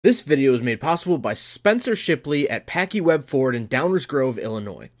This video is made possible by Spencer Shipley at Packey Webb Ford in Downers Grove,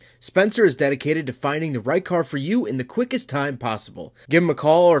 Illinois. Spencer is dedicated to finding the right car for you in the quickest time possible. Give him a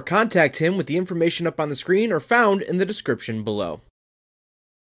call or contact him with the information up on the screen or found in the description below.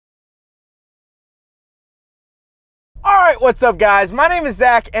 Alright, what's up guys? My name is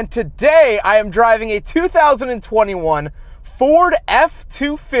Zach and today I am driving a 2021 Ford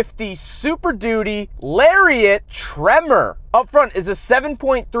F-250 Super Duty Lariat Tremor. Up front is a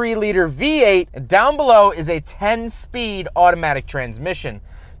 7.3 liter V8 and down below is a 10-speed automatic transmission.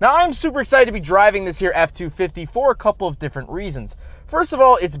 Now I'm super excited to be driving this here F-250 for a couple of different reasons. First of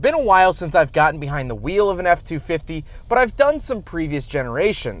all, it's been a while since I've gotten behind the wheel of an F-250, but I've done some previous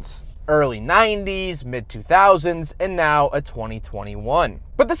generations. Early 90s, mid 2000s, and now a 2021.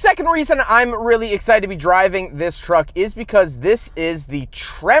 But the second reason I'm really excited to be driving this truck is because this is the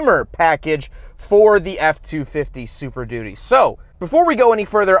Tremor package for the F-250 Super Duty. So before we go any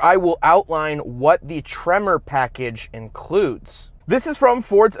further, I will outline what the Tremor package includes. This is from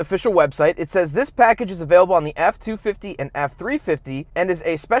Ford's official website. It says this package is available on the F-250 and F-350 and is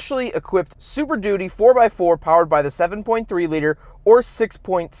a specially equipped Super Duty 4x4 powered by the 7.3 liter or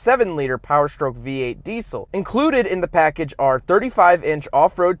 6.7 liter Power Stroke V8 diesel. Included in the package are 35-inch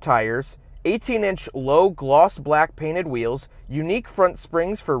off-road tires, 18-inch low gloss black painted wheels, unique front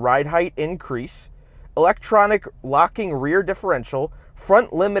springs for ride height increase, electronic locking rear differential,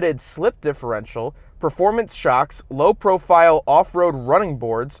 front limited slip differential, performance shocks, low profile off-road running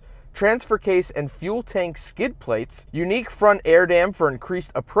boards, transfer case and fuel tank skid plates, unique front air dam for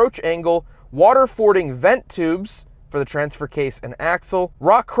increased approach angle, water fording vent tubes for the transfer case and axle,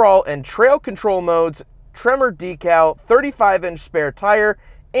 rock crawl and trail control modes, Tremor decal, 35-inch spare tire,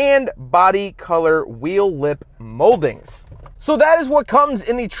 and body color wheel lip moldings. So that is what comes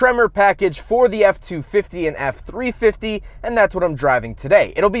in the Tremor package for the F-250 and F-350, and that's what I'm driving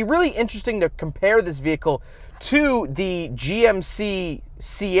today. It'll be really interesting to compare this vehicle to the GMC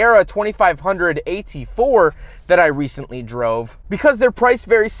Sierra 2500 AT4 that I recently drove, because they're priced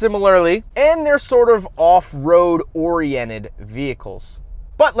very similarly, and they're sort of off-road oriented vehicles.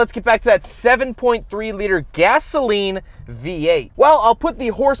 But let's get back to that 7.3 liter gasoline V8. Well, I'll put the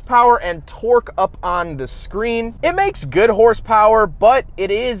horsepower and torque up on the screen. It makes good horsepower, but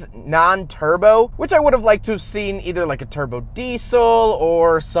it is non-turbo, which I would have liked to have seen either like a turbo diesel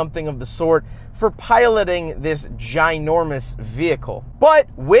or something of the sort for piloting this ginormous vehicle. But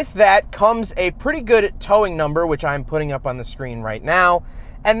with that comes a pretty good towing number, which I'm putting up on the screen right now.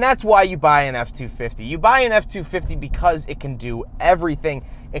 And that's why you buy an F-250. You buy an F-250 because it can do everything.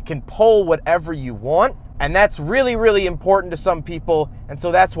 It can pull whatever you want. And that's really, really important to some people. And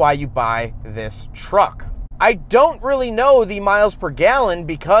so that's why you buy this truck. I don't really know the miles per gallon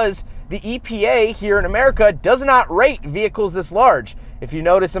because the EPA here in America does not rate vehicles this large. If you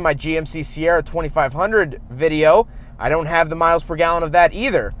notice in my GMC Sierra 2500 video, I don't have the miles per gallon of that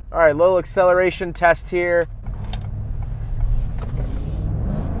either. All right, little acceleration test here.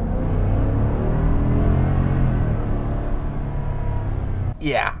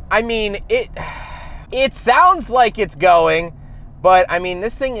 Yeah, I mean, it sounds like it's going, but I mean,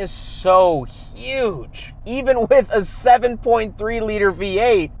 this thing is so huge. Even with a 7.3 liter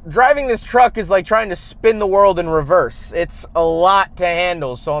V8, driving this truck is like trying to spin the world in reverse. It's a lot to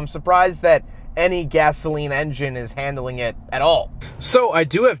handle, so I'm surprised that any gasoline engine is handling it at all. So I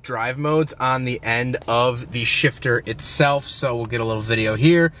do have drive modes on the end of the shifter itself, so we'll get a little video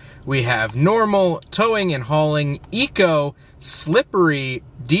here. We have normal, towing and hauling, eco, slippery,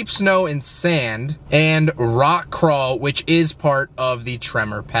 deep snow and sand, and rock crawl, which is part of the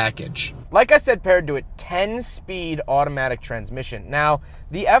Tremor package. Like I said, paired to a 10-speed automatic transmission. Now,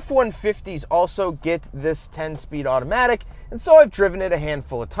 the F-150s also get this 10-speed automatic, and so I've driven it a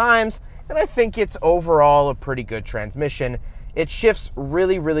handful of times, and I think it's overall a pretty good transmission. It shifts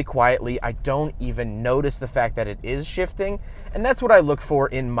really, really quietly. I don't even notice the fact that it is shifting, and that's what I look for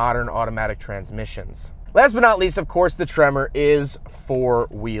in modern automatic transmissions. Last but not least, of course, the Tremor is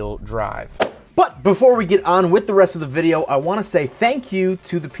four-wheel drive. But before we get on with the rest of the video, I want to say thank you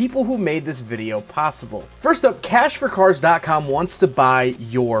to the people who made this video possible. First up, CashForCars.com wants to buy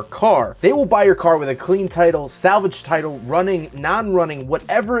your car. They will buy your car with a clean title, salvage title, running, non-running,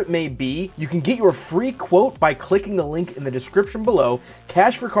 whatever it may be. You can get your free quote by clicking the link in the description below.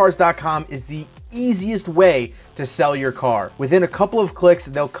 CashForCars.com is the easiest way to sell your car. Within a couple of clicks,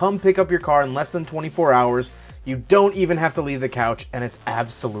 they'll come pick up your car in less than 24 hours. You don't even have to leave the couch, and it's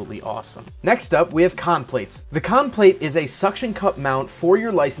absolutely awesome. Next up, we have con plates. The con plate is a suction cup mount for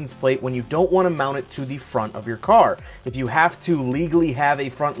your license plate when you don't want to mount it to the front of your car. If you have to legally have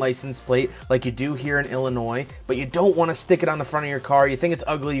a front license plate like you do here in Illinois, but you don't want to stick it on the front of your car, you think it's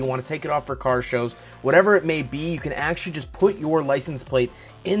ugly, you want to take it off for car shows, whatever it may be, you can actually just put your license plate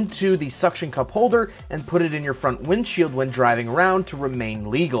into the suction cup holder and put it in your front windshield when driving around to remain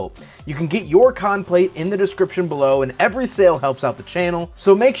legal. You can get your con plate in the description below, and every sale helps out the channel,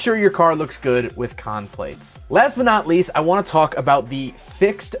 so make sure your car looks good with con plates. Last but not least, I want to talk about the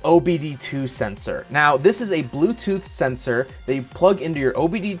fixed OBD2 sensor. Now, this is a Bluetooth sensor that you plug into your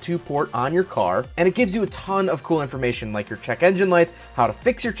OBD2 port on your car, and it gives you a ton of cool information like your check engine lights, how to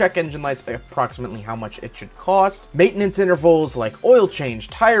fix your check engine lights, approximately how much it should cost, maintenance intervals like oil change,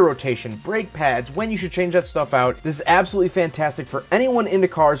 tire rotation, brake pads, when you should change that stuff out. This is absolutely fantastic for anyone into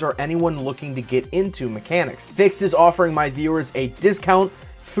cars or anyone looking to get into mechanics. Fixed is offering my viewers a discount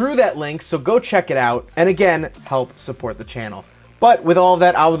through that link, so go check it out, and again, help support the channel. But with all of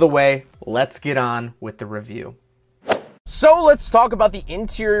that out of the way, let's get on with the review. So let's talk about the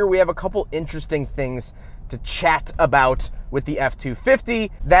interior. We have a couple interesting things to chat about with the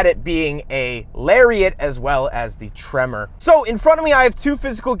F-250, that it being a Lariat as well as the Tremor. So in front of me, I have two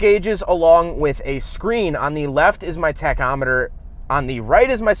physical gauges along with a screen. On the left is my tachometer, on the right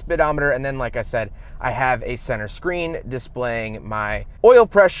is my speedometer, and then like I said, I have a center screen displaying my oil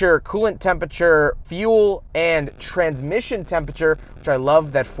pressure, coolant temperature, fuel, and transmission temperature, which I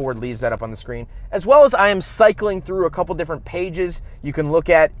love that Ford leaves that up on the screen, as well as I am cycling through a couple different pages you can look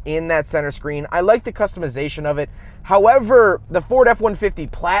at in that center screen. I like the customization of it. However, the Ford F-150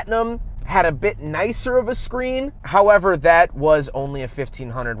 Platinum had a bit nicer of a screen. However, that was only a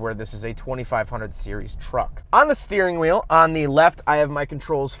 1500, where this is a 2500 series truck. On the steering wheel, on the left, I have my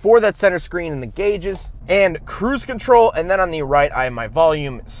controls for that center screen and the gauges and cruise control. And then on the right, I have my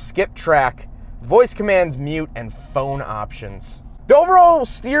volume, skip track, voice commands, mute, and phone options. The overall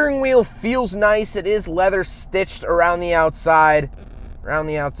steering wheel feels nice. It is leather stitched around the outside, around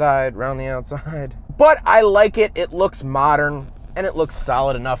the outside, around the outside. But I like it. It looks modern, and it looks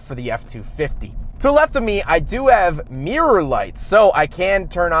solid enough for the F-250. To the left of me, I do have mirror lights, so I can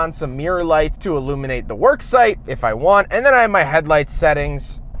turn on some mirror lights to illuminate the work site if I want. And then I have my headlight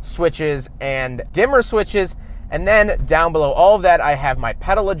settings, switches, and dimmer switches. And then down below all of that, I have my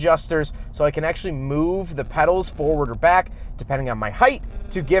pedal adjusters, so I can actually move the pedals forward or back depending on my height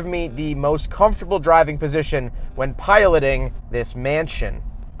to give me the most comfortable driving position when piloting this mansion.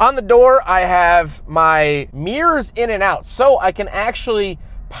 On the door, I have my mirrors in and out, so I can actually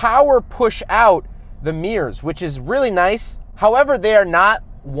power push out the mirrors, which is really nice. However, they are not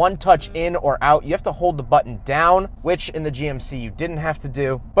one touch in or out. You have to hold the button down, which in the GMC you didn't have to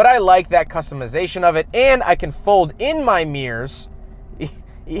do. But I like that customization of it, and I can fold in my mirrors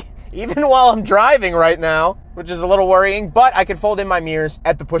even while I'm driving right now, which is a little worrying, but I can fold in my mirrors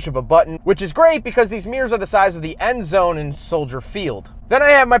at the push of a button, which is great because these mirrors are the size of the end zone in Soldier Field. Then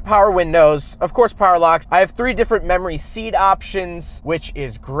I have my power windows, of course power locks. I have 3 different memory seat options, which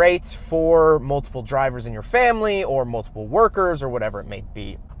is great for multiple drivers in your family or multiple workers or whatever it may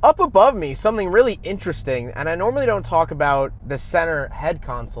be. Up above me, something really interesting, and I normally don't talk about the center head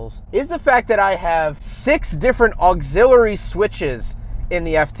consoles, is the fact that I have 6 different auxiliary switches in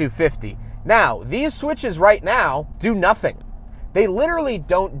the F-250. Now, these switches right now do nothing. They literally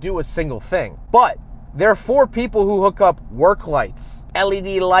don't do a single thing, but they're for people who hook up work lights,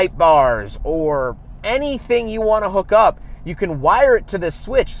 LED light bars, or anything you want to hook up. You can wire it to this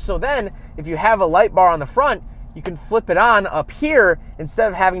switch, so then if you have a light bar on the front, you can flip it on up here instead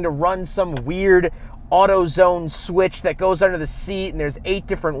of having to run some weird AutoZone switch that goes under the seat, and there's 8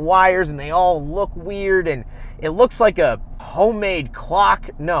 different wires and they all look weird and it looks like a homemade clock.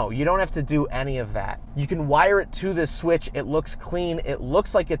 No, you don't have to do any of that. You can wire it to this switch. It looks clean. It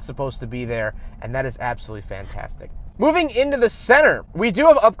looks like it's supposed to be there, and that is absolutely fantastic. Moving into the center, we do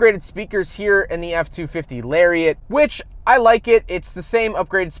have upgraded speakers here in the F-250 Lariat, which I like it. It's the same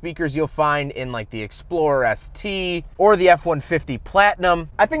upgraded speakers you'll find in like the Explorer ST or the F-150 Platinum.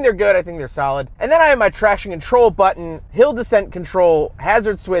 I think they're good. I think they're solid. And then I have my traction control button, hill descent control,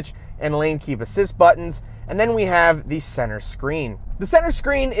 hazard switch, and lane keep assist buttons. And then we have the center screen. The center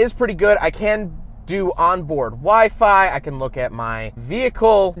screen is pretty good. I can do onboard Wi-Fi. I can look at my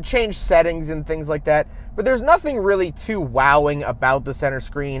vehicle, change settings and things like that. But there's nothing really too wowing about the center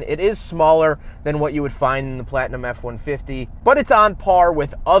screen. It is smaller than what you would find in the Platinum F-150, but it's on par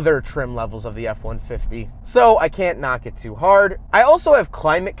with other trim levels of the F-150, so I can't knock it too hard. I also have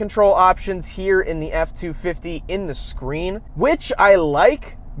climate control options here in the F-250 in the screen, which I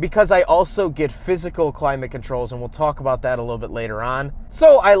like, because I also get physical climate controls, and we'll talk about that a little bit later on.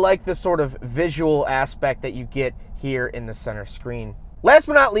 So I like the sort of visual aspect that you get here in the center screen. Last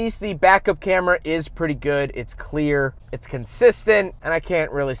but not least, the backup camera is pretty good. It's clear, it's consistent, and I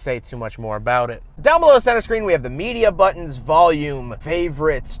can't really say too much more about it. Down below the center screen, we have the media buttons, volume,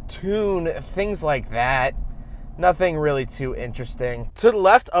 favorites, tune, things like that. Nothing really too interesting. To the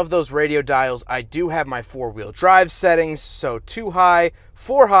left of those radio dials, I do have my 4-wheel drive settings, so 2 high,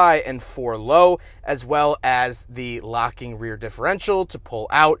 4 high, and 4 low, as well as the locking rear differential to pull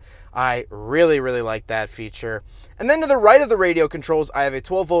out. I really like that feature. And then to the right of the radio controls, I have a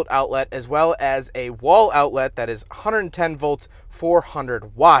 12-volt outlet as well as a wall outlet that is 110 volts,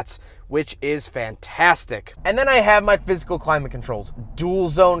 400 watts, which is fantastic. And then I have my physical climate controls. Dual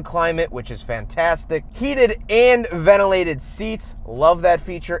zone climate, which is fantastic. Heated and ventilated seats, love that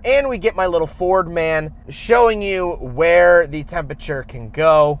feature. And we get my little Ford man showing you where the temperature can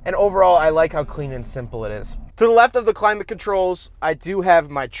go. And overall, I like how clean and simple it is. To the left of the climate controls, I do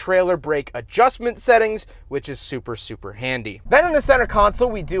have my trailer brake adjustment settings, which is super handy. Then in the center console,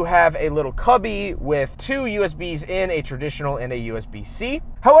 we do have a little cubby with 2 USBs in, a traditional and a USB-C.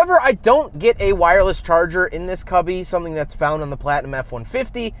 However, I don't get a wireless charger in this cubby, something that's found on the Platinum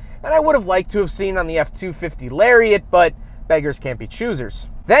F-150, and I would have liked to have seen on the F-250 Lariat, but beggars can't be choosers.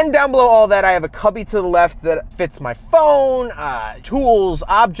 Then down below all that, I have a cubby to the left that fits my phone, tools,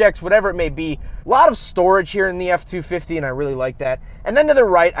 objects, whatever it may be. A lot of storage here in the F-250, and I really like that. And then to the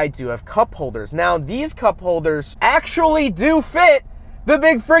right, I do have cup holders. Now, these cup holders actually do fit the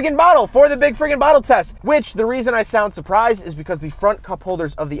big friggin' bottle for the big friggin' bottle test, which the reason I sound surprised is because the front cup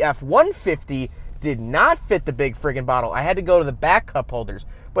holders of the F-150 did not fit the big friggin' bottle. I had to go to the back cup holders.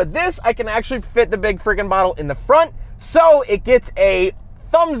 But this, I can actually fit the big friggin' bottle in the front, so it gets a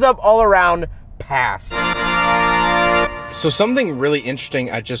thumbs up all around pass. So something really interesting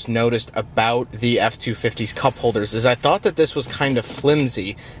I just noticed about the F-250's cup holders is I thought that this was kind of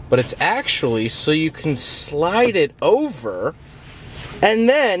flimsy, but it's actually so you can slide it over, and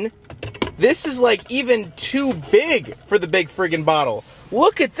then this is like even too big for the big friggin' bottle.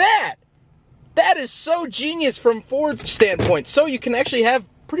 Look at that! That is so genius from Ford's standpoint. So you can actually have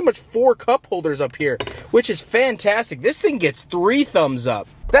pretty much 4 cup holders up here, which is fantastic. This thing gets 3 thumbs up.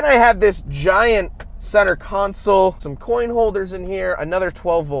 Then I have this giant center console, some coin holders in here, another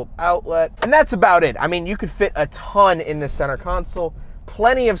 12-volt outlet, and that's about it. I mean, you could fit a ton in this center console,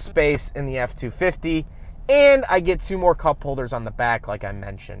 plenty of space in the F-250, and I get 2 more cup holders on the back, like I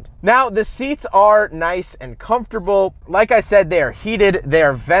mentioned. Now, the seats are nice and comfortable. Like I said, they are heated, they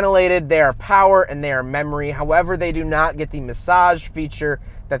are ventilated, they are power, and they are memory. However, they do not get the massage feature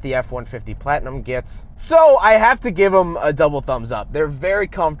that the F-150 Platinum gets. So I have to give them a double thumbs up. They're very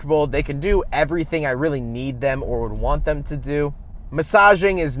comfortable. They can do everything I really need them or would want them to do.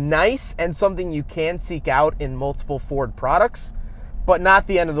 Massaging is nice and something you can seek out in multiple Ford products, but not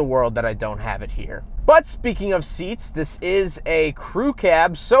the end of the world that I don't have it here. But speaking of seats, this is a crew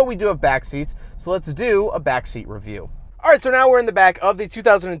cab, so we do have back seats. So let's do a back seat review. All right, so now we're in the back of the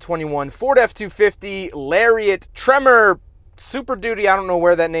 2021 Ford F-250 Lariat Tremor Super Duty. I don't know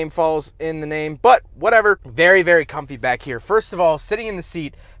where that name falls in the name, but whatever. Very comfy back here. First of all, sitting in the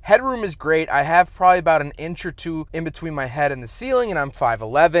seat, headroom is great. I have probably about an inch or 2 in between my head and the ceiling, and I'm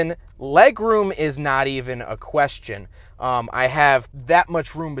 5'11". Leg room is not even a question. I have that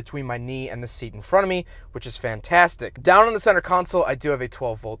much room between my knee and the seat in front of me, which is fantastic. Down on the center console, I do have a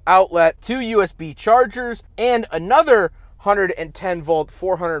 12-volt outlet, 2 USB chargers, and another 110 volt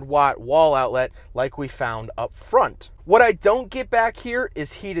 400 watt wall outlet like we found up front. What I don't get back here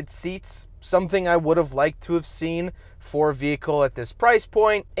is heated seats, something I would have liked to have seen for a vehicle at this price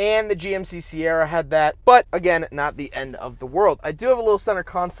point, and the GMC Sierra had that, but again, not the end of the world. I do have a little center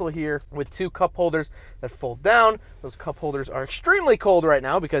console here with 2 cup holders that fold down. Those cup holders are extremely cold right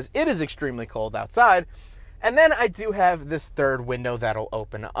now because it is extremely cold outside. And then I do have this third window that'll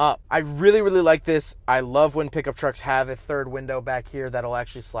open up. I really like this. I love when pickup trucks have a third window back here that'll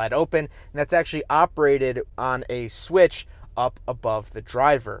actually slide open, and that's actually operated on a switch up above the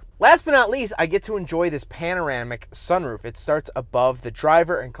driver. Last but not least, I get to enjoy this panoramic sunroof. It starts above the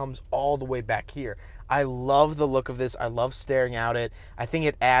driver and comes all the way back here. I love the look of this. I love staring out it. I think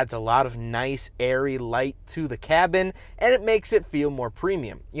it adds a lot of nice, airy light to the cabin, and it makes it feel more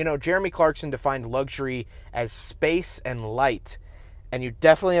premium. You know, Jeremy Clarkson defined luxury as space and light, and you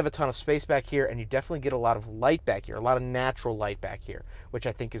definitely have a ton of space back here, and you definitely get a lot of light back here, a lot of natural light back here, which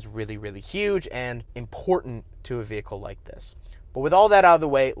I think is really huge and important to a vehicle like this. But with all that out of the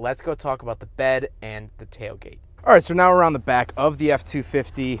way, let's go talk about the bed and the tailgate. All right, so now we're on the back of the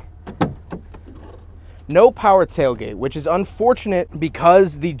F-250. No power tailgate, which is unfortunate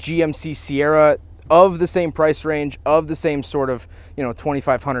because the GMC Sierra of the same price range, of the same sort of,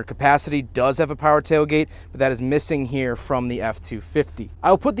 2,500 capacity, does have a power tailgate, but that is missing here from the F-250.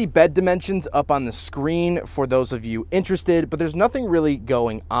 I'll put the bed dimensions up on the screen for those of you interested, but there's nothing really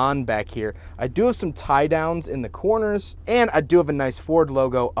going on back here. I do have some tie downs in the corners, and I do have a nice Ford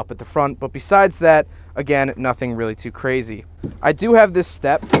logo up at the front, but besides that, again, nothing really too crazy. I do have this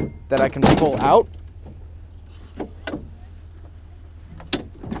step that I can pull out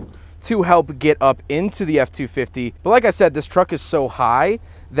to help get up into the F-250. But like I said, this truck is so high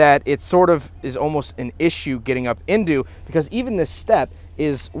that it sort of is almost an issue getting up into, because even this step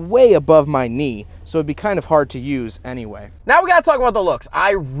is way above my knee, so it'd be kind of hard to use anyway. Now we gotta talk about the looks.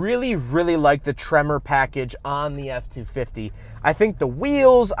 I really like the Tremor package on the F-250. I think the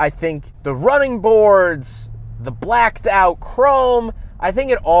wheels, I think the running boards, the blacked out chrome, I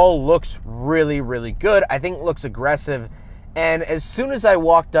think it all looks really good. I think it looks aggressive. And as soon as I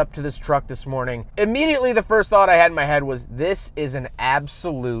walked up to this truck this morning, immediately the first thought I had in my head was, this is an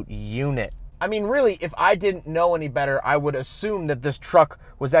absolute unit. I mean, really, if I didn't know any better, I would assume that this truck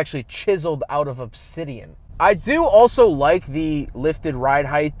was actually chiseled out of Obsidian. I do also like the lifted ride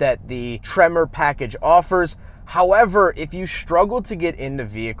height that the Tremor package offers. However, if you struggle to get into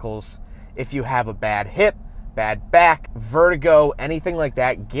vehicles, if you have a bad hip, bad back, vertigo, anything like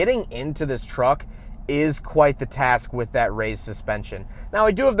that, getting into this truck is quite the task with that raised suspension. Now,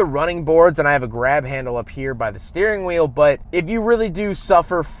 I do have the running boards and I have a grab handle up here by the steering wheel, but if you really do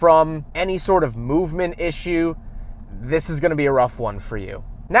suffer from any sort of movement issue, this is going to be a rough one for you.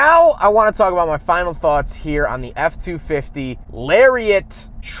 Now, I want to talk about my final thoughts here on the F-250 Lariat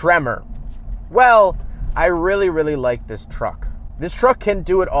Tremor. Well, I really like this truck. This truck can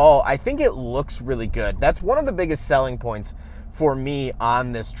do it all. I think it looks really good. That's one of the biggest selling points for me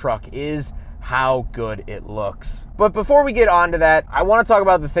on this truck, is how good it looks. But before we get on to that, I want to talk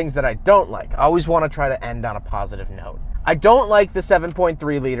about the things that I don't like. I always want to try to end on a positive note. I don't like the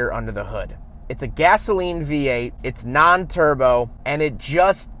 7.3 liter under the hood. It's a gasoline V8, it's non-turbo, and it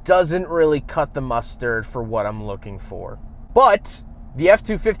just doesn't really cut the mustard for what I'm looking for. But the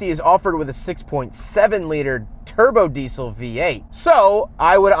F-250 is offered with a 6.7 liter turbo diesel V8. So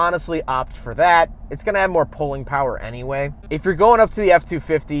I would honestly opt for that. It's gonna have more pulling power anyway. If you're going up to the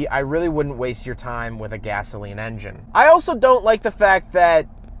F-250, I really wouldn't waste your time with a gasoline engine. I also don't like the fact that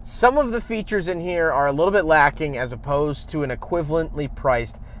some of the features in here are a little bit lacking as opposed to an equivalently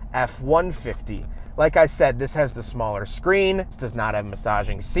priced F-150. Like I said, this has the smaller screen, this does not have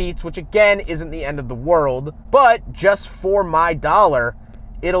massaging seats, which again isn't the end of the world, but just for my dollar,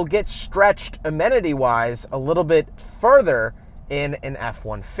 it'll get stretched amenity-wise a little bit further in an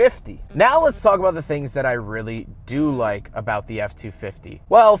F-150. Now let's talk about the things that I really do like about the F-250.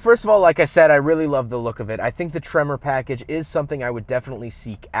 Well, first of all, like I said, I really love the look of it. I think the Tremor package is something I would definitely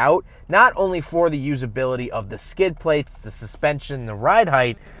seek out, not only for the usability of the skid plates, the suspension, the ride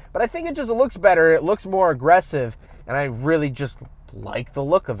height, but I think it just looks better, it looks more aggressive, and I really just like the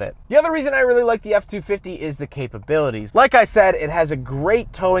look of it. The other reason I really like the F-250 is the capabilities. Like I said, it has a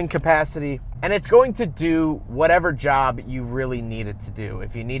great towing capacity, and it's going to do whatever job you really need it to do.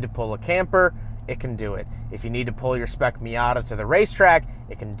 If you need to pull a camper, it can do it. If you need to pull your spec Miata to the racetrack,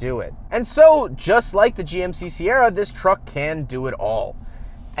 it can do it. And so, just like the GMC Sierra, this truck can do it all.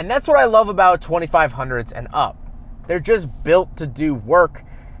 And that's what I love about 2500s and up. They're just built to do work,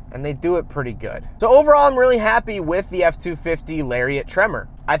 and they do it pretty good. So overall, I'm really happy with the F-250 Lariat Tremor.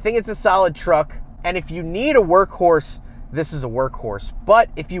 I think it's a solid truck, and if you need a workhorse, this is a workhorse. But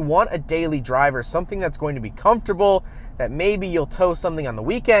if you want a daily driver, something that's going to be comfortable, that maybe you'll tow something on the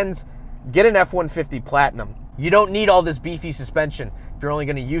weekends, get an F-150 Platinum. You don't need all this beefy suspension if you're only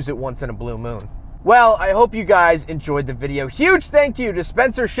gonna use it once in a blue moon. Well, I hope you guys enjoyed the video. Huge thank you to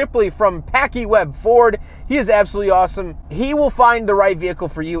Spencer Shipley from Packey Webb Ford. He is absolutely awesome. He will find the right vehicle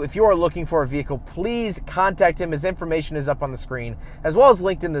for you. If you are looking for a vehicle, please contact him. His information is up on the screen, as well as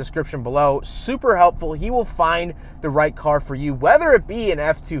linked in the description below. Super helpful. He will find the right car for you, whether it be an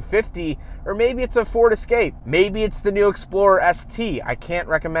F-250 or maybe it's a Ford Escape. Maybe it's the new Explorer ST. I can't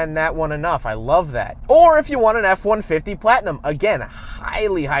recommend that one enough. I love that. Or if you want an F-150 Platinum, again,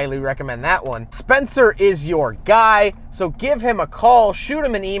 highly recommend that one. Spencer is your guy, so give him a call, shoot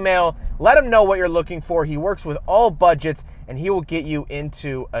him an email, let him know what you're looking for. He works with all budgets, and he will get you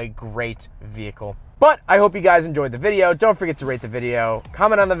into a great vehicle. But I hope you guys enjoyed the video. Don't forget to rate the video,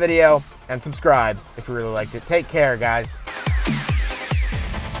 comment on the video, and subscribe if you really liked it. Take care, guys.